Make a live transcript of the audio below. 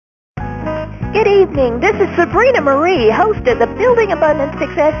Good evening. This is Sabrina Marie, host of the Building Abundant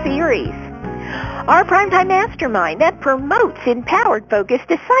Success series. Our primetime mastermind that promotes empowered focus,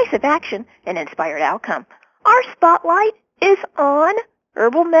 decisive action, and inspired outcome. Our spotlight is on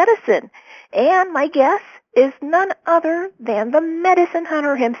herbal medicine, and my guest is none other than the medicine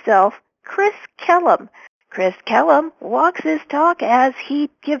hunter himself, Chris Kellum. Chris Kellum walks his talk as he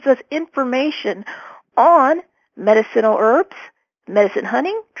gives us information on medicinal herbs, medicine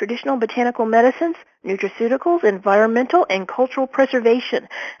hunting, traditional botanical medicines, nutraceuticals, environmental and cultural preservation,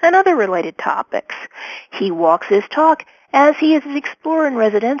 and other related topics. He walks his talk as he is an explorer in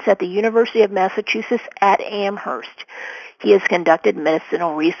residence at the University of Massachusetts at Amherst. He has conducted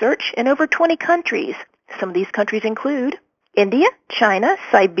medicinal research in over 20 countries. Some of these countries include India, China,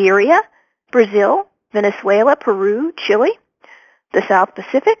 Siberia, Brazil, Venezuela, Peru, Chile, the South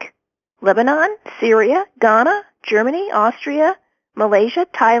Pacific, Lebanon, Syria, Ghana, Germany, Austria, Malaysia,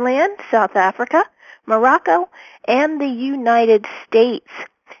 Thailand, South Africa, Morocco, and the United States.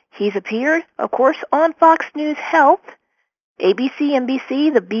 He's appeared, of course, on Fox News Health, ABC,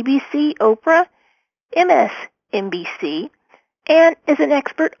 NBC, the BBC, Oprah, MSNBC, and is an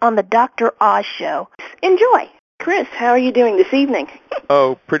expert on the Dr. Oz show. Enjoy. Chris, how are you doing this evening?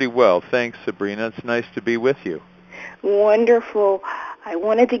 Oh, pretty well. Thanks, Sabrina. It's nice to be with you. Wonderful. I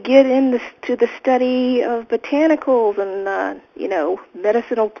wanted to get into the study of botanicals and,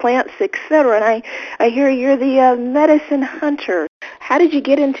 medicinal plants, etc. And I hear you're the medicine hunter. How did you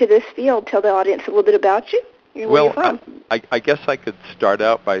get into this field? Tell the audience a little bit about you. Where you're from. I guess I could start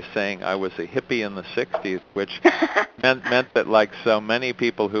out by saying I was a hippie in the 60s, which meant that like so many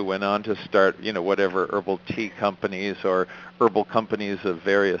people who went on to start, whatever herbal tea companies or herbal companies of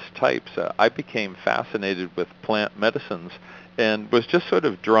various types, I became fascinated with plant medicines and was just sort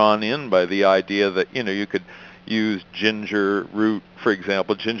of drawn in by the idea that, you could use ginger root, for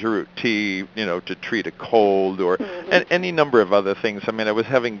example, ginger root tea, to treat a cold or any number of other things. I mean, I was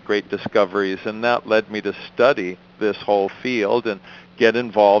having great discoveries, and that led me to study this whole field and get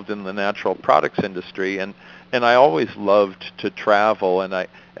involved in the natural products industry. And I always loved to travel, and I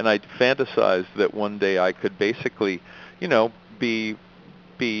fantasized that one day I could basically,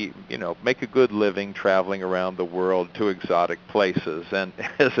 make a good living traveling around the world to exotic places. And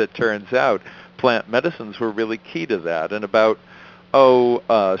as it turns out, plant medicines were really key to that. And about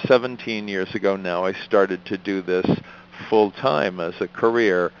 17 years ago now, I started to do this full time as a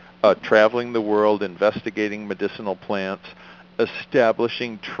career, traveling the world, investigating medicinal plants,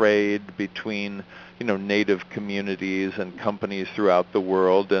 establishing trade between native communities and companies throughout the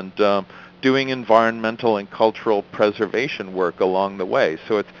world, and doing environmental and cultural preservation work along the way.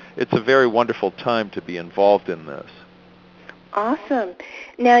 So it's a very wonderful time to be involved in this. Awesome.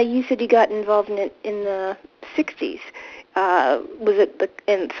 Now, you said you got involved in it in the 60s. Was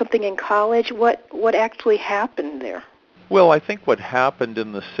it something in college? What actually happened there? Well, I think what happened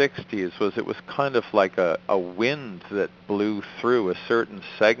in the 60s was it was kind of like a wind that blew through a certain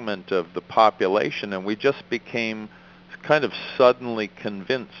segment of the population, and we just became kind of suddenly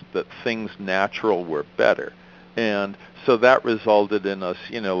convinced that things natural were better. And so that resulted in us,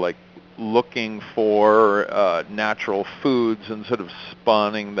 looking for natural foods and sort of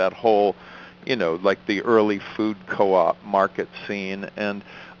spawning that whole, like the early food co-op market scene. And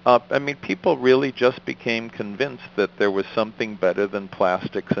people really just became convinced that there was something better than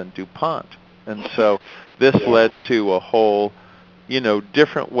plastics and DuPont. And so this led to a whole,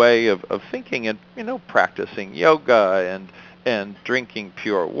 different way of thinking and, practicing yoga and drinking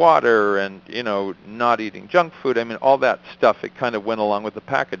pure water and, not eating junk food. I mean, all that stuff, it kind of went along with the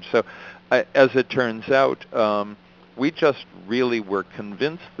package. So as it turns out, we just really were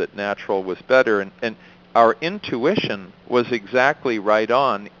convinced that natural was better. And our intuition was exactly right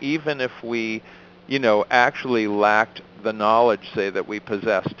on, even if we, actually lacked the knowledge, say, that we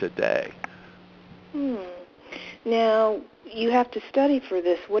possess today. Now, you have to study for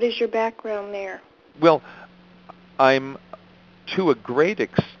this. What is your background there? Well, I'm, to a great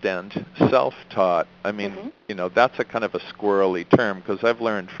extent, self-taught. I mean, that's a kind of a squirrely term because I've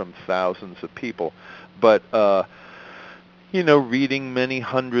learned from thousands of people. But, reading many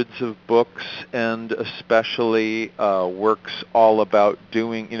hundreds of books and especially works all about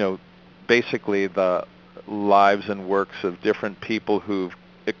doing, basically the lives and works of different people who've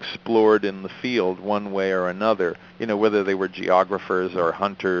explored in the field one way or another, whether they were geographers or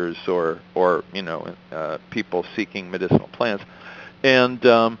hunters or people seeking medicinal plants. And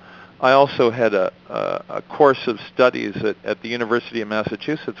I also had a course of studies at the University of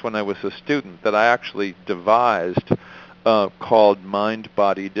Massachusetts when I was a student that I actually devised called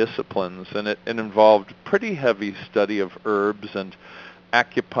Mind-Body Disciplines, and it involved pretty heavy study of herbs and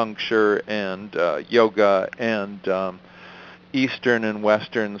acupuncture and yoga and Eastern and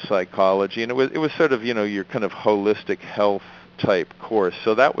Western psychology, and it was sort of, your kind of holistic health type course.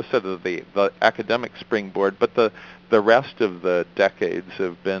 So that was sort of the academic springboard, but the rest of the decades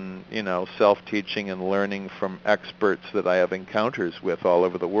have been, self-teaching and learning from experts that I have encounters with all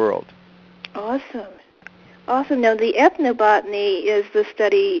over the world. Awesome. Awesome. Now, the ethnobotany is the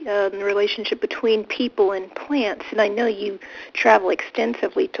study of the relationship between people and plants, and I know you travel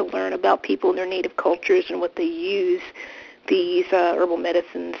extensively to learn about people and their native cultures and what they use these herbal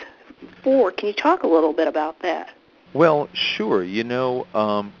medicines for. Can you talk a little bit about that? Well, sure.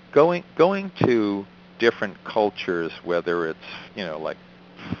 Going to different cultures, whether it's, like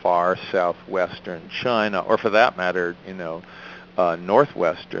far southwestern China, or for that matter,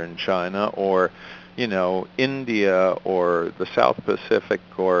 northwestern China, or India, or the South Pacific,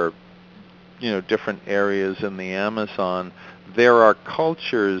 or different areas in the Amazon, there are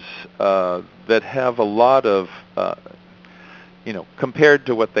cultures that have a lot of compared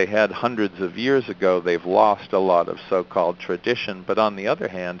to what they had hundreds of years ago, they've lost a lot of so-called tradition. But on the other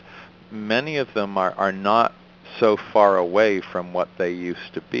hand, many of them are not so far away from what they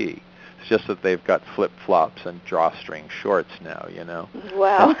used to be. It's just that they've got flip-flops and drawstring shorts now,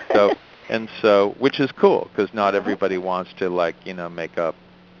 Wow. And so, which is cool, because not everybody wants to, make a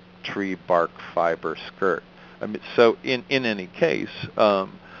tree bark fiber skirt. I mean, so in any case,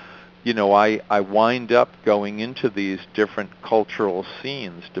 I wind up going into these different cultural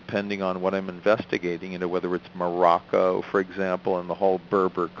scenes depending on what I'm investigating, whether it's Morocco, for example, and the whole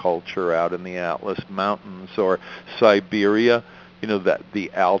Berber culture out in the Atlas Mountains, or Siberia,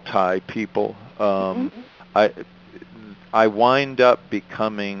 the Altai people. I wind up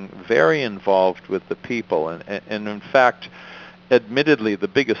becoming very involved with the people, and in fact, admittedly, the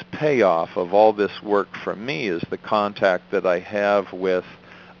biggest payoff of all this work for me is the contact that I have with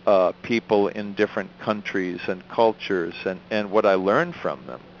people in different countries and cultures, and what I learn from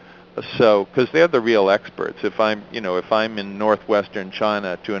them. So, because they're the real experts. If I'm in northwestern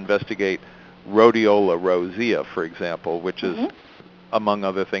China to investigate Rhodiola rosea, for example, which is, among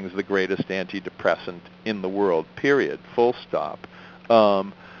other things, the greatest antidepressant in the world, period, full stop.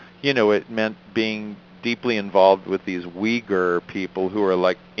 It meant being deeply involved with these Uyghur people who are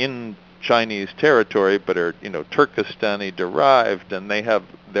like in Chinese territory, but are, Turkestani derived, and they have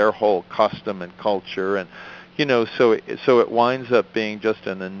their whole custom and culture, and, so it winds up being just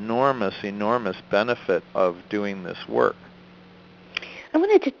an enormous benefit of doing this work. I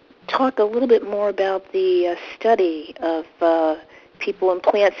wanted to talk a little bit more about the study of people and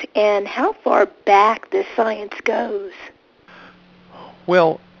plants and how far back this science goes.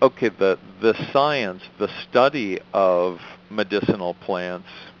 Well, okay, the science, the study of medicinal plants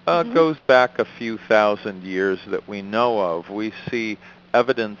goes back a few thousand years that we know of. We see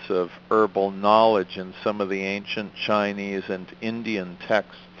evidence of herbal knowledge in some of the ancient Chinese and Indian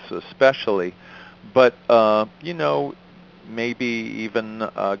texts especially, but, maybe even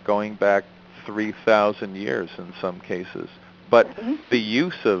going back 3,000 years in some cases. But the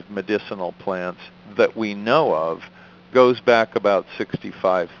use of medicinal plants that we know of goes back about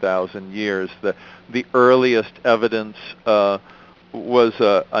 65,000 years. The earliest evidence was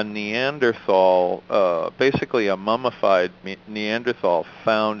a Neanderthal, basically a mummified Neanderthal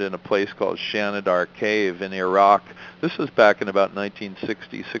found in a place called Shanidar Cave in Iraq. This was back in about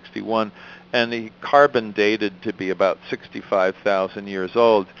 1960-61, and he carbon dated to be about 65,000 years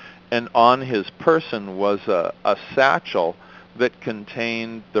old. And on his person was a satchel that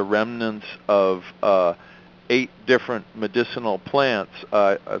contained the remnants of 8 different medicinal plants,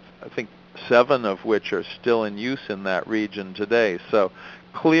 I think 7 of which are still in use in that region today. So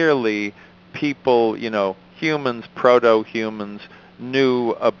clearly people, humans, proto-humans,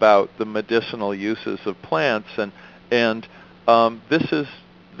 knew about the medicinal uses of plants, and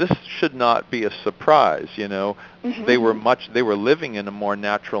this should not be a surprise, They were living in a more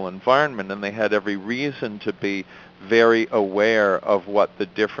natural environment, and they had every reason to be very aware of what the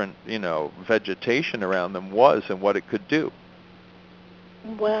different, vegetation around them was and what it could do.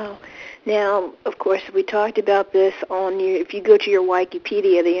 Wow. Now, of course, we talked about this if you go to your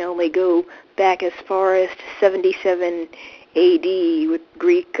Wikipedia, they only go back as far as 77 AD with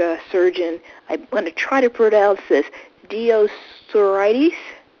Greek surgeon. I'm going to try to pronounce this, Dioscorides.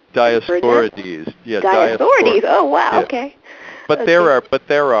 Dioscorides. Yeah, Dioscorides. Oh, wow. Yeah. Okay. But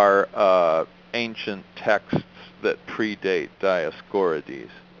there are ancient texts that predate Dioscorides.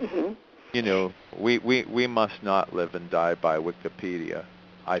 We must not live and die by Wikipedia.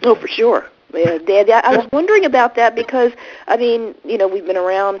 Oh, for sure. Yeah, Dad, I was wondering about that because, I mean, we've been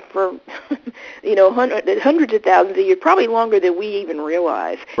around for, hundreds of thousands of years, probably longer than we even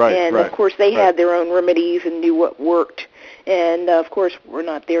realize. Right, and, right, of course, they had their own remedies and knew what worked. And, of course, we're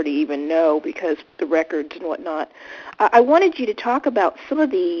not there to even know because the records and whatnot. I wanted you to talk about some of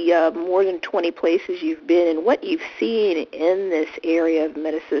the more than 20 places you've been and what you've seen in this area of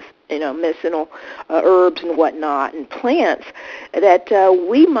medicinal herbs and whatnot and plants that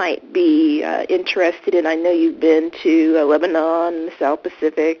we might be interested in. I know you've been to Lebanon, the South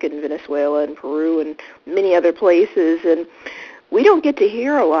Pacific, and Venezuela and Peru and many other places, and we don't get to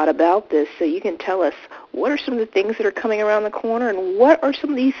hear a lot about this, so you can tell us what are some of the things that are coming around the corner and what are some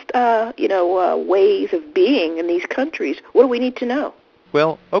of these, ways of being in these countries. What do we need to know?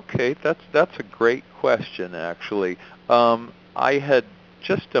 Well, okay, that's a great question, actually. I had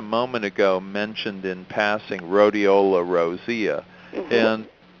just a moment ago mentioned in passing Rhodiola rosea, and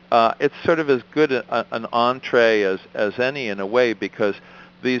it's sort of as good an entree as any in a way because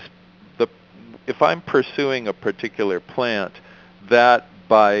if I'm pursuing a particular plant, that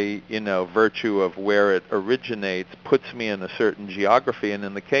by virtue of where it originates puts me in a certain geography, and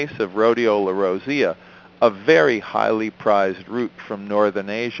in the case of Rhodiola rosea, a very highly prized root from northern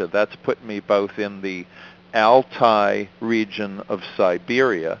Asia, that's put me both in the Altai region of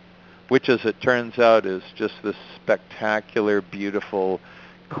Siberia, which as it turns out is just this spectacular, beautiful,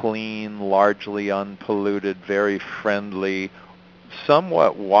 clean, largely unpolluted, very friendly,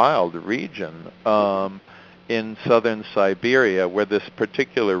 somewhat wild region in southern Siberia, where this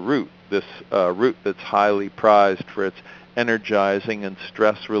particular root, root that's highly prized for its energizing and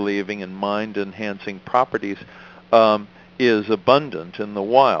stress-relieving and mind-enhancing properties, is abundant in the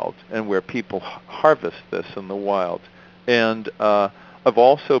wild, and where people harvest this in the wild. And I've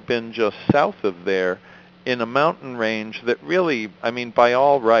also been just south of there in a mountain range that really, I mean, by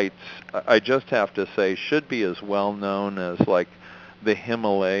all rights, I just have to say, should be as well known as like the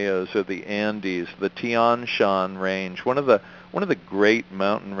Himalayas or the Andes, the Tian Shan range, one of the great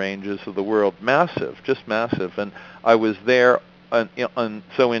mountain ranges of the world, massive, just massive. And I was there,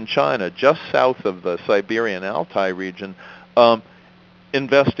 so in China, just south of the Siberian Altai region,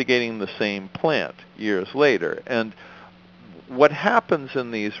 investigating the same plant years later. And what happens in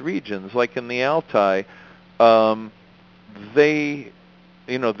these regions, like in the Altai,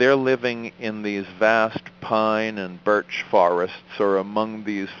 they're living in these vast pine and birch forests or among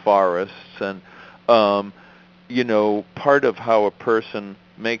these forests, and part of how a person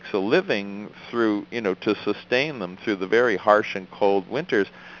makes a living through, to sustain them through the very harsh and cold winters,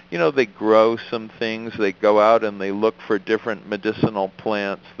 they grow some things, they go out and they look for different medicinal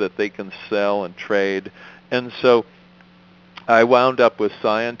plants that they can sell and trade. And so I wound up with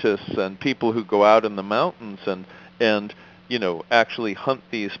scientists and people who go out in the mountains and actually hunt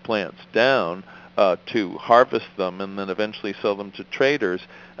these plants down to harvest them and then eventually sell them to traders.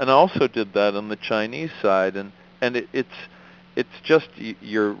 And I also did that on the Chinese side, and it's just,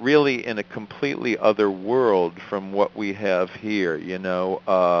 you're really in a completely other world from what we have here,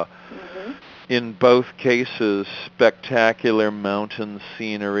 In both cases, spectacular mountain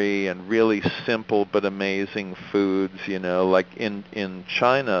scenery and really simple but amazing foods, like in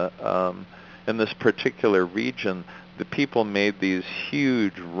China, in this particular region, the people made these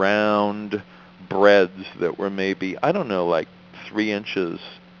huge round breads that were maybe, I don't know, like 3 inches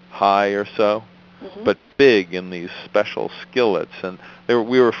high or so, but big in these special skillets. And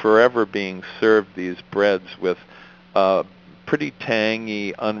we were forever being served these breads with pretty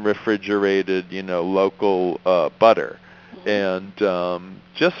tangy, unrefrigerated, local butter. And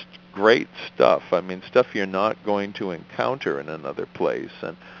just great stuff. I mean, stuff you're not going to encounter in another place.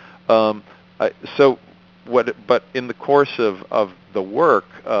 And but in the course of the work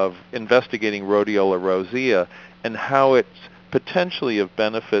of investigating Rhodiola rosea and how it's potentially of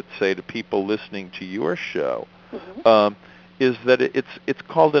benefit, say, to people listening to your show, is that it's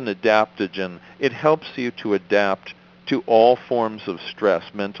called an adaptogen. It helps you to adapt to all forms of stress,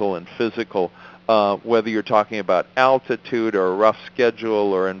 mental and physical, whether you're talking about altitude or a rough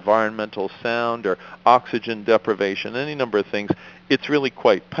schedule or environmental sound or oxygen deprivation, any number of things. It's really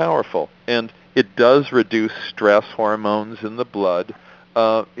quite powerful. And it does reduce stress hormones in the blood.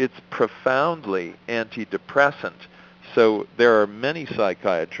 It's profoundly antidepressant. So there are many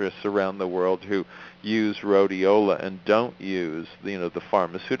psychiatrists around the world who use rhodiola and don't use the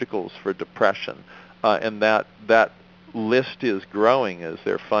pharmaceuticals for depression. And that list is growing as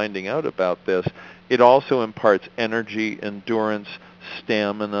they're finding out about this. It also imparts energy, endurance,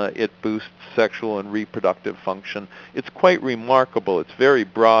 stamina. It boosts sexual and reproductive function. It's quite remarkable. It's very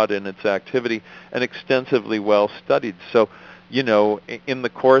broad in its activity and extensively well studied. So, in the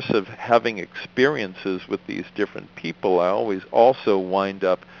course of having experiences with these different people, I always also wind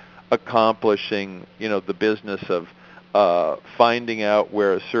up accomplishing, the business of finding out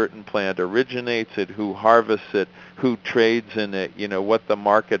where a certain plant originates it, who harvests it, who trades in it, what the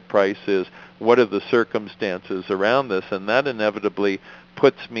market price is, what are the circumstances around this, and that inevitably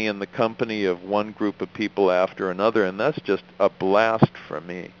puts me in the company of one group of people after another, and that's just a blast for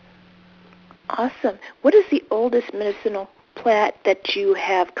me. Awesome. What is the oldest medicinal plant that you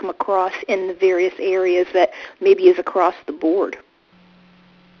have come across in the various areas that maybe is across the board?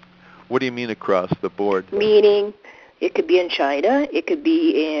 What do you mean across the board? Meaning it could be in China, it could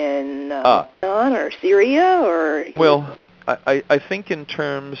be in Iran or Syria, or... Well, I think in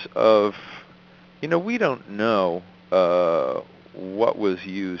terms of, we don't know what was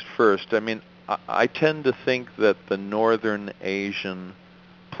used first. I mean, I tend to think that the Northern Asian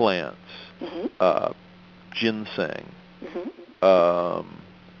plants, ginseng,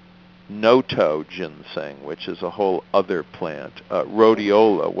 Noto ginseng, which is a whole other plant,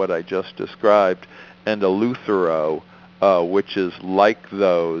 rhodiola, what I just described, and Eleuthero, which is like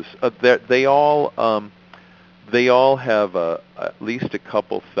those. They all have at least a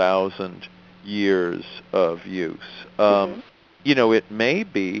couple thousand years of use. It may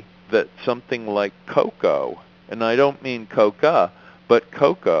be that something like cocoa, and I don't mean coca, but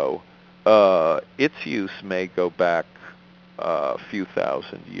cocoa, its use may go back a few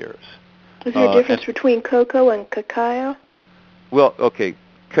thousand years. Is there a difference between cocoa and cacao? Well, okay,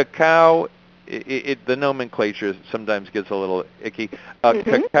 cacao, the nomenclature sometimes gets a little icky.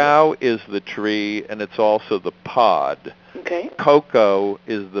 Cacao is the tree, and it's also the pod. Okay. Cocoa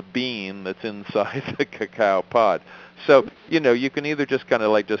is the bean that's inside the cacao pod. So, you can either just kind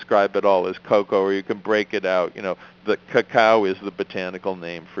of like describe it all as cocoa, or you can break it out. The cacao is the botanical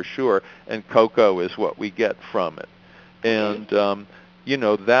name for sure, and cocoa is what we get from it. And,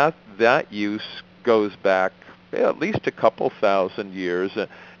 that use goes back at least a couple thousand years.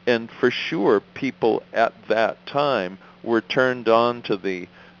 And for sure, people at that time were turned on to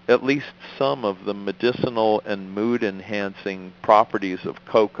at least some of the medicinal and mood-enhancing properties of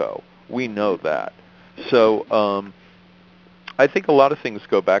cocoa. We know that. So I think a lot of things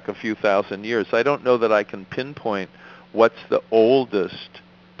go back a few thousand years. I don't know that I can pinpoint what's the oldest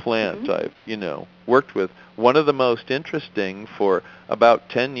plant I've, worked with. One of the most interesting, for about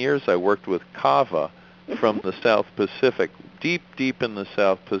 10 years I worked with kava from the South Pacific, deep in the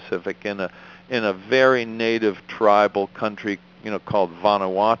South Pacific, in a very native tribal country, called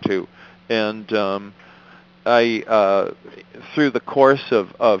Vanuatu. And I through the course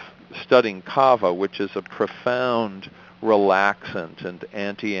of studying kava, which is a profound relaxant and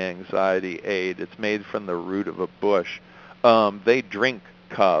anti-anxiety aid, it's made from the root of a bush. They drink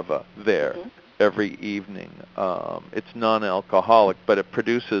kava there every evening. It's non-alcoholic, but it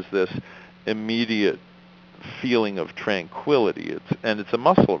produces this immediate feeling of tranquility. It's a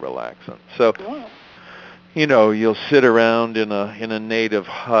muscle relaxant. So, you'll sit around in a native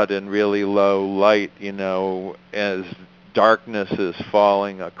hut in really low light, as darkness is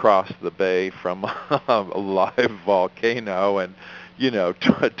falling across the bay from a live volcano, and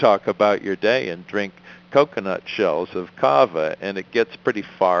talk about your day and drink coconut shells of kava, and it gets pretty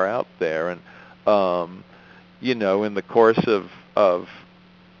far out there. And in the course of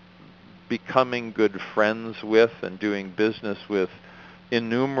becoming good friends with and doing business with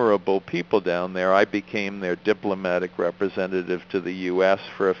innumerable people down there, I became their diplomatic representative to the U.S.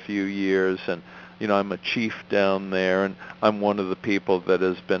 for a few years, and I'm a chief down there, and I'm one of the people that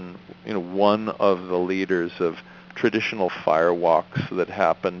has been one of the leaders of traditional fire walks that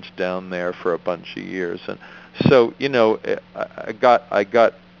happened down there for a bunch of years. And so I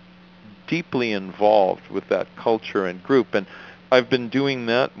got deeply involved with that culture and group, and I've been doing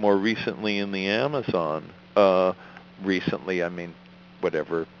that more recently in the Amazon. Recently, I mean,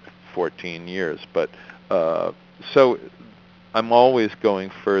 14 years. But so I'm always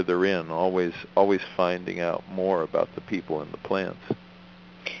going further in, always finding out more about the people and the plants.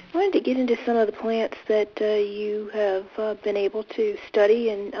 I wanted to get into some of the plants that you have been able to study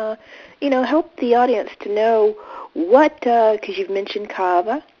and, help the audience to know what, because you've mentioned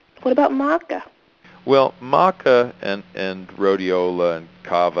kava. What about maca? Well, maca and rhodiola and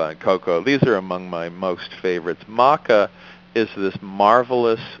kava and cocoa, these are among my most favorites. Maca is this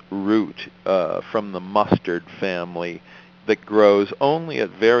marvelous root from the mustard family that grows only at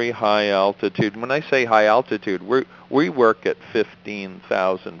very high altitude. When I say high altitude, we work at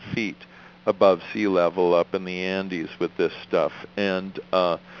 15,000 feet above sea level up in the Andes with this stuff. And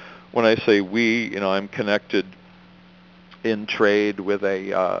when I say we, I'm connected in trade with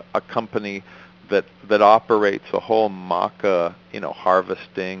a company that operates a whole maca,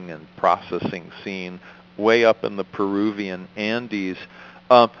 harvesting and processing scene way up in the Peruvian Andes.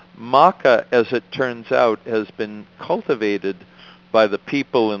 Maca, as it turns out, has been cultivated by the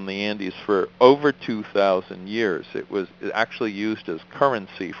people in the Andes for over 2,000 years. It was actually used as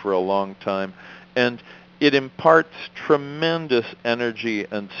currency for a long time, and it imparts tremendous energy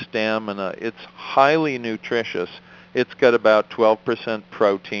and stamina. It's highly nutritious. It's got about 12%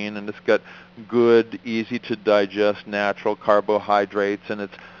 protein, and it's got good, easy-to-digest natural carbohydrates, and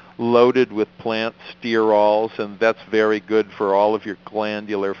it's loaded with plant sterols, and that's very good for all of your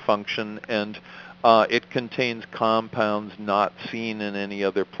glandular function. And it contains compounds not seen in any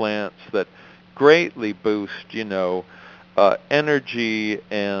other plants that greatly boost, energy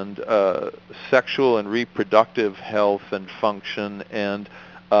and sexual and reproductive health and function, and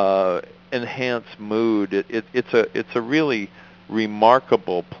enhance mood. It's a really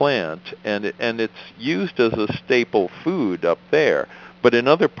remarkable plant, and it's used as a staple food up there. But in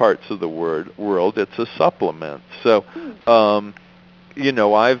other parts of the world, it's a supplement. So,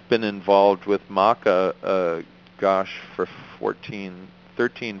 I've been involved with maca, for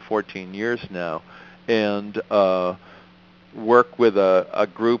 13, 14 years now, and work with a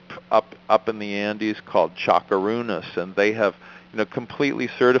group up in the Andes called Chacarunas, and they have completely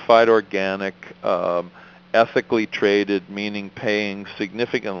certified organic, ethically traded, meaning paying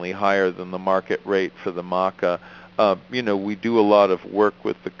significantly higher than the market rate for the maca. We do a lot of work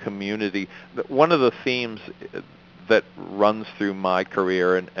with the community. One of the themes that runs through my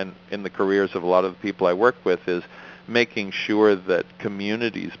career and in the careers of a lot of the people I work with is making sure that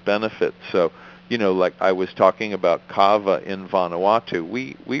communities benefit. So, like I was talking about Kava in Vanuatu,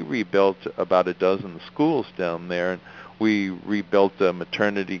 we rebuilt about a dozen schools down there, and we rebuilt a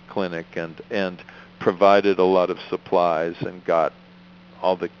maternity clinic and provided a lot of supplies and got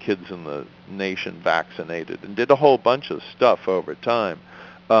all the kids in the nation vaccinated, and did a whole bunch of stuff over time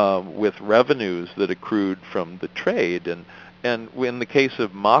with revenues that accrued from the trade. And in the case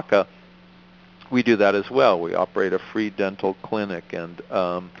of maca, we do that as well. We operate a free dental clinic and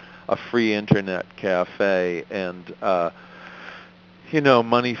a free internet cafe, and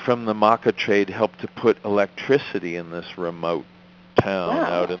money from the maca trade helped to put electricity in this remote town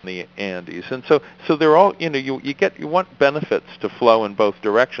out in the Andes. And so they're all, you want benefits to flow in both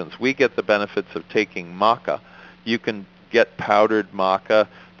directions. We get the benefits of taking maca. You can get powdered maca,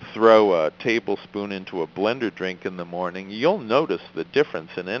 throw a tablespoon into a blender drink in the morning. You'll notice the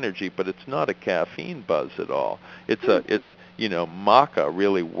difference in energy, but it's not a caffeine buzz at all. It's maca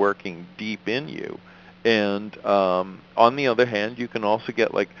really working deep in you. And on the other hand, you can also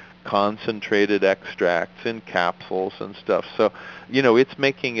get like concentrated extracts in capsules and stuff. So, it's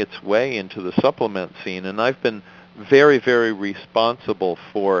making its way into the supplement scene, and I've been very, very responsible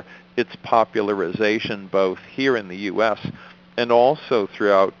for its popularization both here in the U.S. and also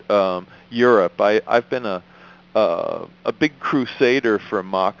throughout Europe. I've been a big crusader for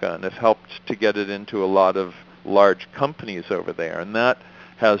maca and have helped to get it into a lot of large companies over there, and that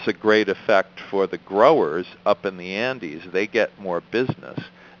has a great effect for the growers up in the Andes. They get more business,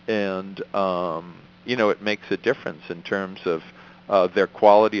 and it makes a difference in terms of their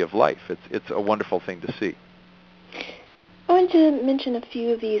quality of life. It's a wonderful thing to see. I want to mention a few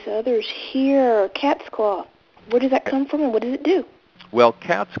of these others here. Cat's claw. Where does that come from, and what does it do? Well,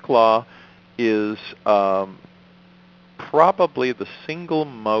 cat's claw is probably the single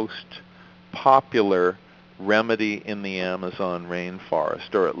most popular remedy in the Amazon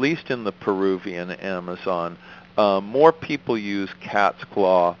rainforest, or at least in the Peruvian Amazon. More people use cat's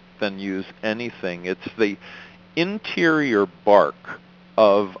claw than use anything. It's the interior bark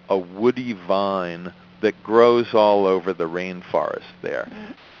of a woody vine that grows all over the rainforest there.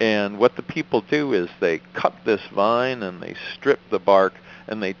 Mm-hmm. And what the people do is they cut this vine and they strip the bark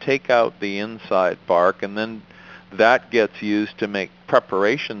and they take out the inside bark, and then that gets used to make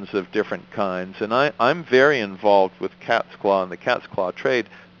preparations of different kinds. And I'm very involved with cat's claw and the cat's claw trade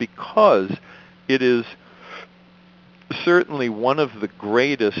because it is certainly one of the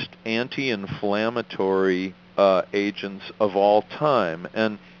greatest anti-inflammatory agents of all time.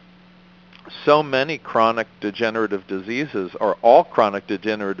 And so many chronic degenerative diseases, or all chronic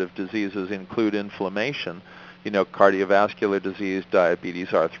degenerative diseases, include inflammation. Cardiovascular disease,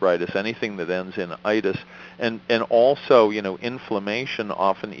 diabetes, arthritis, anything that ends in itis, and also, inflammation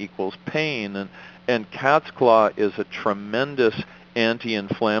often equals pain, and cat's claw is a tremendous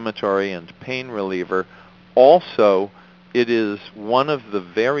anti-inflammatory and pain reliever. Also, it is one of the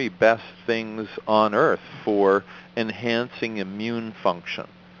very best things on earth for enhancing immune function.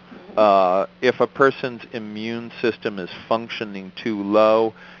 If a person's immune system is functioning too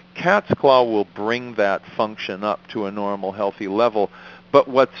low, cat's claw will bring that function up to a normal, healthy level. But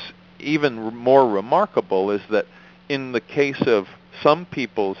what's even more remarkable is that in the case of some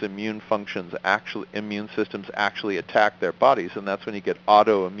people's immune systems actually attack their bodies, and that's when you get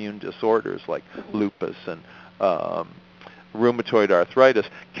autoimmune disorders like lupus and rheumatoid arthritis.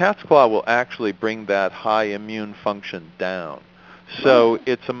 Cat's claw will actually bring that high immune function down. So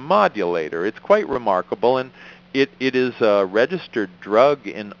it's a modulator. It's quite remarkable, and it is a registered drug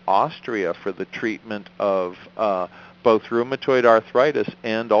in Austria for the treatment of both rheumatoid arthritis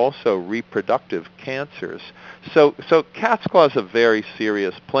and also reproductive cancers. So cat's claw is a very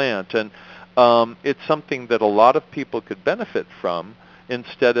serious plant, and it's something that a lot of people could benefit from.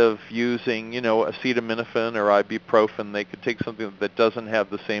 Instead of using, acetaminophen or ibuprofen, they could take something that doesn't have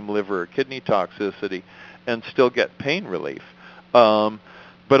the same liver or kidney toxicity and still get pain relief,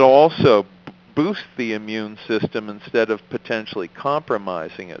 but also boost the immune system instead of potentially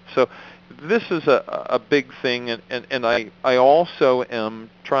compromising it. So this is a big thing, and I also am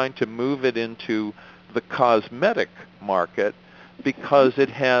trying to move it into the cosmetic market because it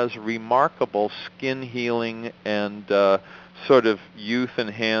has remarkable skin healing and sort of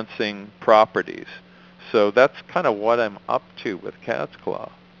youth-enhancing properties. So that's kind of what I'm up to with cat's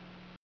claw.